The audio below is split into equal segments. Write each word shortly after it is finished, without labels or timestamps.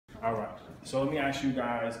All right. So let me ask you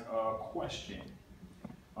guys a question.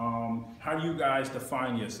 How do you guys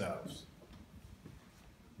define yourselves?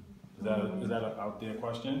 Is that an out there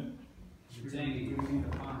question?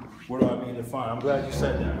 What do I mean define? I'm glad you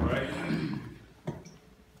said that, right?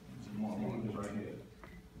 Right here.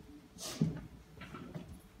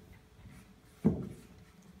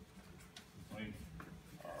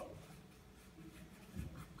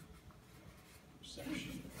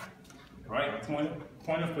 Perception. Right?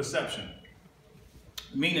 Point of perception.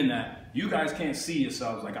 Meaning that you guys can't see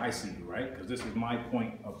yourselves like I see you, right? Because this is my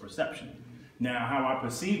point of perception. Now, how I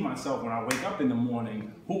perceive myself when I wake up in the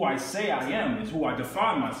morning, who I say I am is who I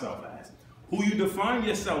define myself as. Who you define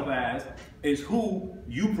yourself as is who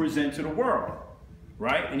you present to the world,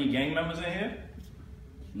 right? Any gang members in here?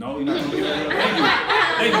 No, you're not going to give it up. Thank you.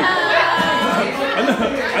 Thank you.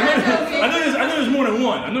 I know there's more than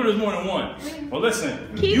one. I know there's more than one. Well,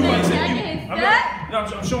 listen. You might say,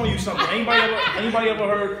 I'm showing you something. Anybody ever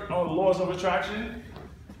heard of laws of attraction?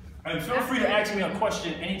 And feel free to ask me a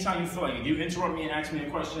question anytime you feel like it. You interrupt me and ask me a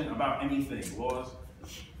question about anything. Laws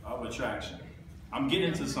of attraction. I'm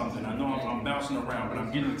getting to something. I know I'm bouncing around, but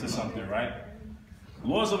I'm getting to something, right?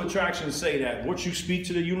 Laws of attraction say that what you speak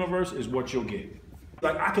to the universe is what you'll get.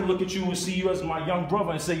 Like, I can look at you and see you as my young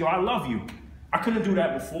brother and say, yo, I love you. I couldn't do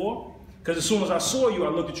that before, because as soon as I saw you, I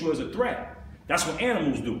looked at you as a threat. That's what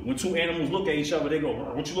animals do. When two animals look at each other, they go,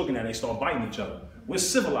 what you looking at? They start biting each other. We're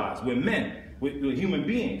civilized. We're men. We're human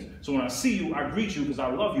beings. So when I see you, I greet you because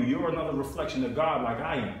I love you. You're another reflection of God like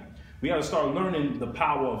I am. We got to start learning the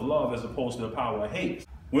power of love as opposed to the power of hate.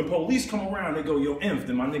 When police come around, they go, yo, Inf,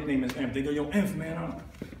 and my nickname is Inf. They go, yo, Inf, man,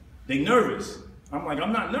 they nervous. I'm like,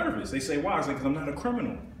 I'm not nervous. They say, why? I say, because I'm not a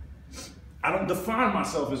criminal. I don't define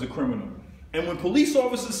myself as a criminal. And when police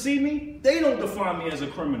officers see me, they don't define me as a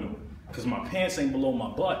criminal because my pants ain't below my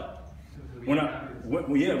butt.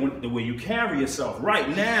 The way you carry yourself. Right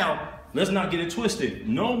now, let's not get it twisted.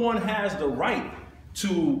 No one has the right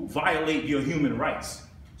to violate your human rights.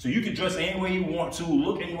 So you can dress any way you want to,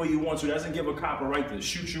 look any way you want to. That doesn't give a cop a right to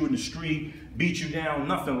shoot you in the street, beat you down,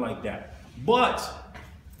 nothing like that. But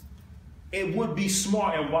it would be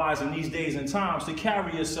smart and wise in these days and times to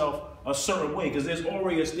carry yourself a certain way, because there's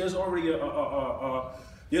already a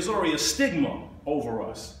stigma over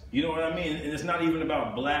us. You know what I mean? And it's not even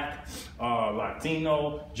about black,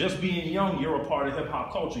 Latino. Just being young, you're a part of hip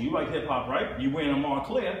hop culture. You like hip hop, right? You're wearing a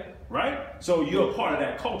Montclair, right? So you're a part of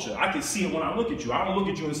that culture. I can see it when I look at you. I don't look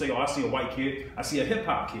at you and say, oh, I see a white kid. I see a hip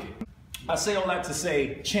hop kid. I say all that to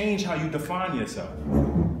say, change how you define yourself.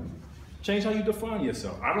 Change how you define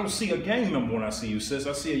yourself. I don't see a gang member when I see you, sis.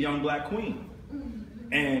 I see a young black queen.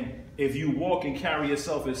 And if you walk and carry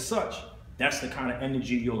yourself as such, that's the kind of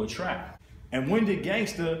energy you'll attract. And when did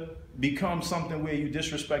gangster become something where you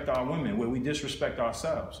disrespect our women, where we disrespect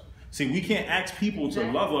ourselves? See, we can't ask people to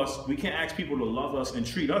love us. We can't ask people to love us and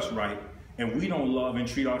treat us right, and we don't love and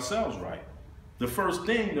treat ourselves right.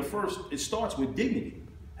 It starts with dignity,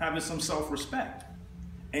 having some self-respect.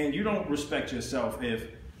 And you don't respect yourself if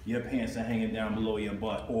your pants are hanging down below your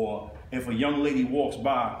butt, or if a young lady walks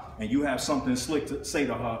by and you have something slick to say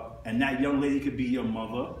to her, and that young lady could be your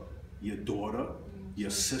mother, your daughter, your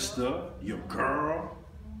sister, your girl.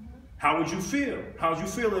 How would you feel? How would you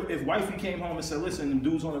feel if wifey came home and said, listen, them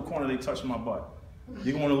dudes on the corner, they touched my butt?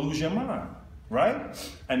 You're going to lose your mind, right?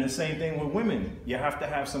 And the same thing with women. You have to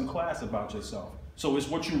have some class about yourself. So it's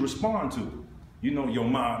what you respond to. You know, your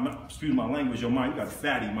mom, excuse my language, your mom, you got a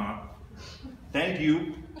fatty mom. Thank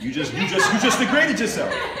you. You just degraded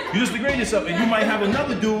yourself. You just degraded yourself. And you might have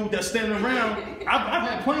another dude that's standing around. I've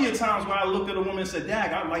had plenty of times where I looked at a woman and said,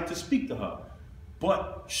 Dag, I'd like to speak to her.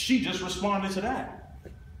 But she just responded to that.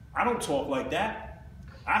 I don't talk like that.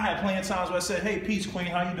 I had plenty of times where I said, hey, peace, queen,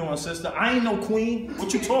 how you doing, sister? I ain't no queen.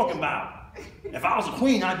 What you talking about? If I was a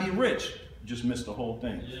queen, I'd be rich. You just missed the whole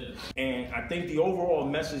thing. Yeah. And I think the overall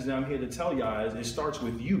message that I'm here to tell y'all is it starts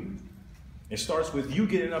with you. It starts with you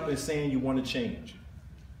getting up and saying you want to change.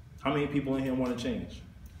 How many people in here want to change?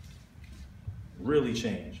 Really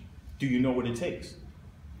change. Do you know what it takes?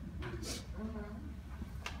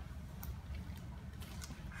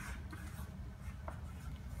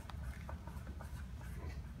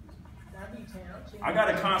 I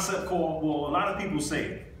got a concept called, well, a lot of people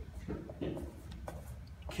say it.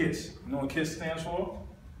 KISS. You know what KISS stands for?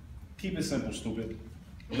 Keep it simple, stupid.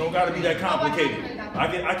 You don't got to be that complicated.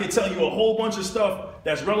 I can tell you a whole bunch of stuff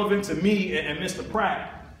that's relevant to me and Mr.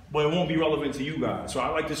 Pratt, but it won't be relevant to you guys. So I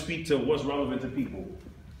like to speak to what's relevant to people.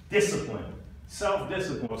 Discipline.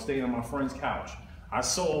 Self-discipline. I was staying on my friend's couch. I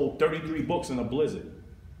sold 33 books in a blizzard.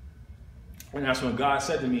 And that's when God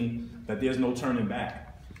said to me that there's no turning back.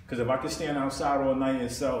 Because if I can stand outside all night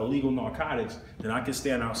and sell illegal narcotics, then I can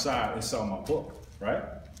stand outside and sell my book, right?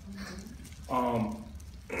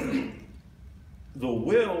 The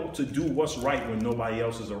will to do what's right when nobody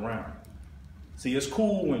else is around. See, it's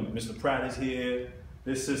cool when Mr. Pratt is here,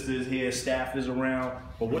 this sister is here, staff is around,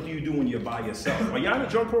 but what do you do when you're by yourself? Are y'all in a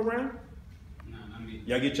drug program? No, not me.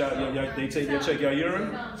 Y'all get they check your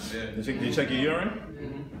urine? Yeah. They check your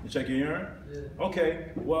urine? They check your urine?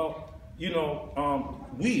 Okay, well, you know,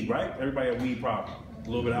 weed, right? Everybody have weed problem. A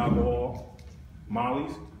little bit of alcohol,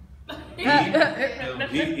 mollies, pills,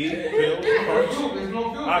 perks,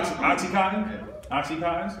 Oxycontin.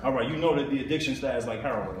 Oxycontins? All right, you know that the addiction status like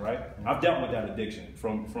heroin, right? I've dealt with that addiction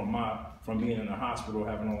from being in the hospital,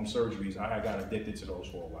 having home surgeries. I got addicted to those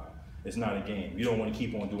for a while. It's not a game. You don't want to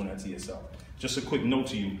keep on doing that to yourself. Just a quick note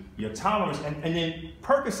to you, your tolerance, and then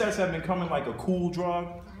Percocets have been coming like a cool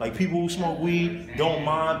drug. Like people who smoke weed don't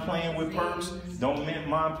mind playing with perks, don't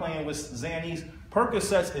mind playing with Xannies.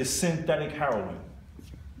 Percocets is synthetic heroin.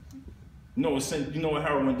 You know what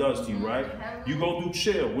heroin does to you, right? You go through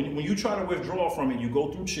chill. When you try to withdraw from it, you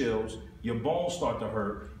go through chills. Your bones start to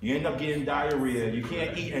hurt. You end up getting diarrhea. You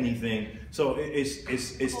can't eat anything. So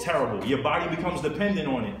it's terrible. Your body becomes dependent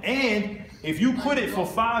on it. And if you quit it for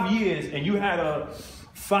 5 years and you had a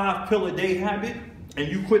 5-pill-a-day habit and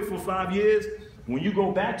you quit for 5 years, when you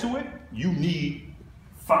go back to it, you need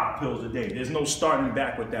 5 pills a day. There's no starting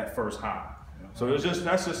back with that first high. So that's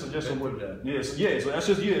just a word. Yes, yeah. So that's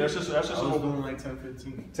just I was doing like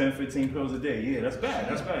 10, 15 pills a day. Yeah, that's bad.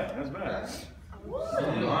 That's bad.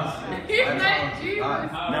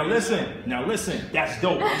 Now listen. That's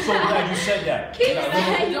dope. I'm so glad you said that. You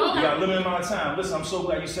got a limited amount of time. Listen, I'm so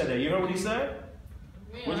glad you said that. You heard what he said?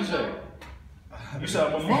 What'd you say? You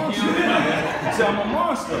said I'm a monster. You said I'm a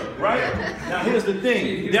monster, right? Now here's the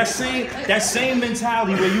thing. That same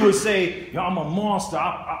mentality where you would say, yo, I'm a monster,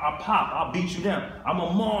 I pop, I'll beat you down. I'm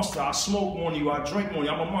a monster, I smoke more than you, I drink more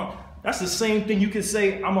than you, I'm a monster. That's the same thing you can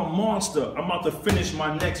say, I'm a monster, I'm about to finish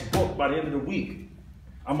my next book by the end of the week.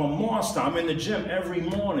 I'm a monster, I'm in the gym every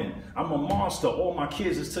morning. I'm a monster, all my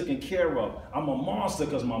kids is taken care of. I'm a monster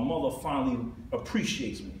because my mother finally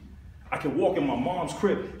appreciates me. I can walk in my mom's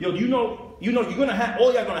crib. Yo, you know, you're gonna have,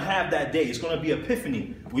 all y'all gonna have that day, it's gonna be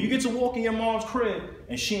epiphany. When you get to walk in your mom's crib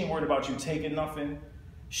and she ain't worried about you taking nothing,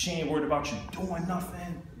 she ain't worried about you doing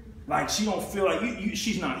nothing. Like she don't feel like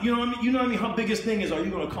she's not, you know what I mean? You know what I mean? Her biggest thing is, are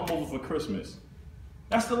you gonna come over for Christmas?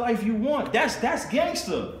 That's the life you want. That's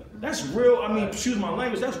gangster. That's real, I mean, excuse my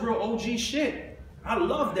language, that's real OG shit. I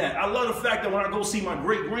love that. I love the fact that when I go see my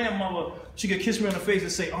great grandmother, she could kiss me on the face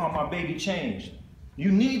and say, oh, my baby changed. You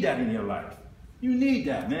need that in your life. You need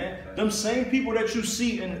that, man. Them same people that you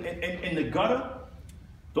see in the gutter,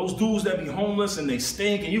 those dudes that be homeless and they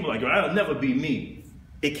stink, and you be like, yo, that'll never be me.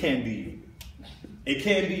 It can't be you. It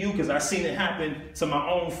can't be you because I've seen it happen to my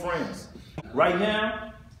own friends. Right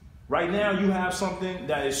now, you have something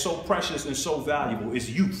that is so precious and so valuable. It's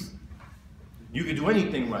youth. You can do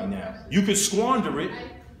anything right now. You could squander it.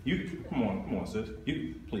 Come on, sis.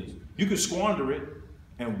 Please. You could squander it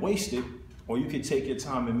and waste it, or you can take your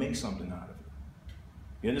time and make something out of it.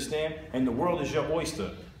 You understand? And the world is your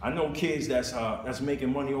oyster. I know kids that's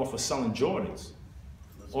making money off of selling Jordans,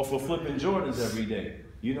 off of flipping Jordans every day.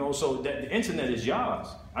 You know, so that the internet is yours.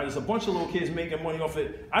 There's a bunch of little kids making money off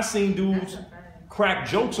it. I seen dudes crack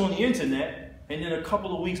jokes on the internet, and then a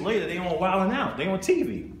couple of weeks later, they on Wild 'N Out. They on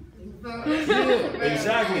TV.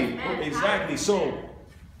 Yeah, exactly. So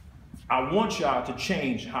I want y'all to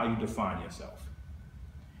change how you define yourself.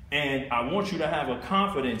 And I want you to have a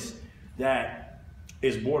confidence that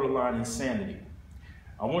is borderline insanity.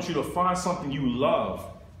 I want you to find something you love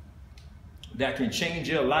that can change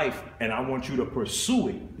your life, and I want you to pursue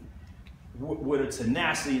it with a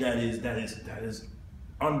tenacity that is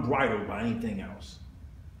unbridled by anything else.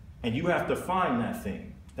 And you have to find that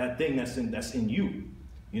thing that's in you.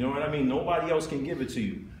 You know what I mean? Nobody else can give it to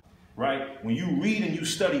you, right? When you read and you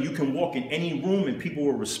study, you can walk in any room and people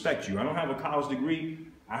will respect you. I don't have a college degree.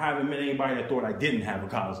 I haven't met anybody that thought I didn't have a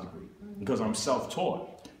college degree because I'm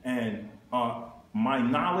self-taught. And my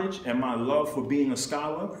knowledge and my love for being a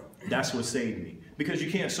scholar, that's what saved me. Because you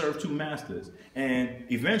can't serve two masters. And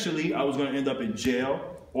eventually, I was going to end up in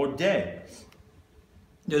jail or dead.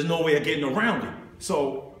 There's no way of getting around it.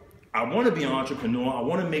 So I want to be an entrepreneur. I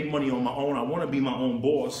want to make money on my own. I want to be my own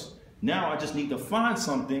boss. Now I just need to find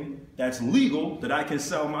something that's legal that I can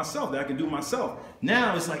sell myself, that I can do myself.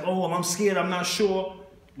 Now it's like, oh, I'm scared. I'm not sure.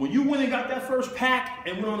 When you went and got that first pack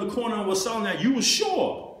and went on the corner and was selling that, you were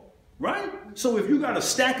sure, right? So if you got a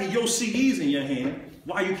stack of your CDs in your hand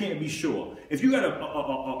why you can't be sure? If you got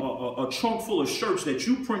a trunk full of shirts that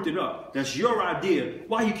you printed up, that's your idea,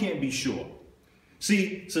 why you can't be sure?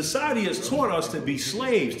 See, society has taught us to be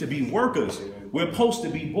slaves, to be workers. We're supposed to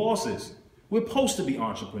be bosses. We're supposed to be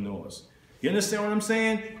entrepreneurs. You understand what I'm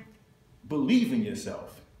saying? Believe in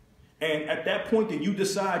yourself. And at that point that you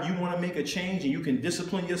decide you want to make a change and you can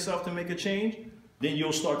discipline yourself to make a change, then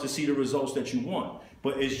you'll start to see the results that you want.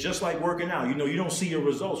 But it's just like working out. You know, you don't see your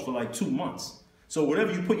results for like 2 months. So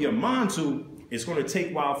whatever you put your mind to, it's going to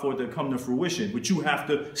take a while for it to come to fruition. But you have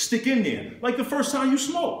to stick in there. Like the first time you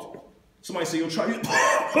smoked. Somebody say, you'll try it.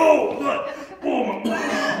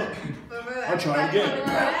 I try again.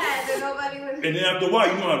 And then after a while,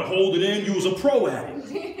 you know how to hold it in. You was a pro at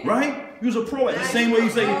it, right? You was a pro at it. The same way you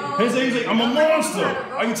say, I'm a monster.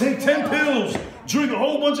 I can take 10 pills, drink a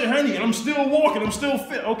whole bunch of Henny, and I'm still walking. I'm still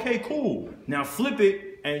fit. Okay, cool. Now flip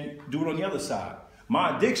it and do it on the other side.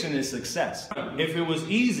 My addiction is success. If it was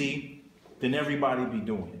easy, then everybody would be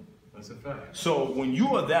doing it. That's a fact. So when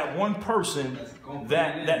you are that one person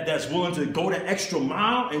that's willing to go the extra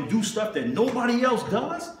mile and do stuff that nobody else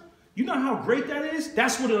does, you know how great that is?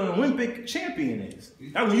 That's what an Olympic champion is.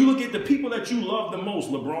 Now, when you look at the people that you love the most,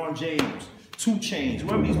 LeBron James, 2 Chainz,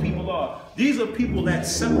 whoever these people are, these are people that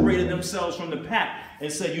separated themselves from the pack and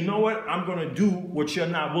said, you know what, I'm going to do what you're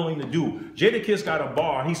not willing to do. Jadakiss got a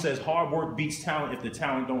bar. He says hard work beats talent if the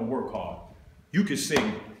talent don't work hard. You can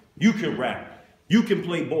sing, you can rap, you can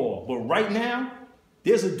play ball. But right now,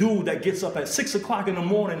 there's a dude that gets up at 6 o'clock in the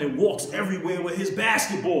morning and walks everywhere with his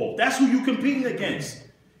basketball. That's who you're competing against.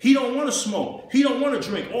 He don't want to smoke. He don't want to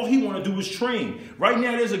drink. All he want to do is train. Right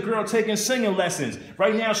now, there's a girl taking singing lessons.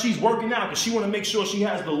 Right now, she's working out because she want to make sure she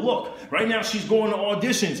has the look. Right now, she's going to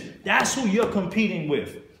auditions. That's who you're competing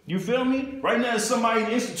with. You feel me? Right now, there's somebody in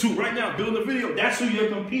the institute. Right now, building a video. That's who you're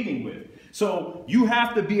competing with. So you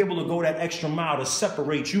have to be able to go that extra mile to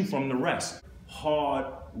separate you from the rest. Hard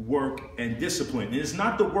work and discipline. And it's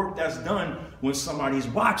not the work that's done when somebody's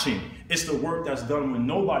watching. It's the work that's done when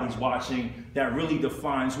nobody's watching that really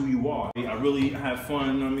defines who you are. I really have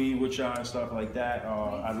fun, with y'all and stuff like that.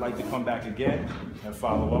 I'd like to come back again and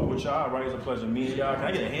follow up with y'all. Right? It's a pleasure meeting y'all. Can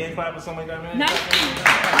I get a hand clap or something like that, man?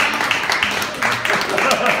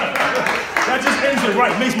 That just ends it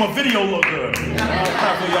right. Makes my video look good. I'll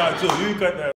clap for y'all too. You cut that.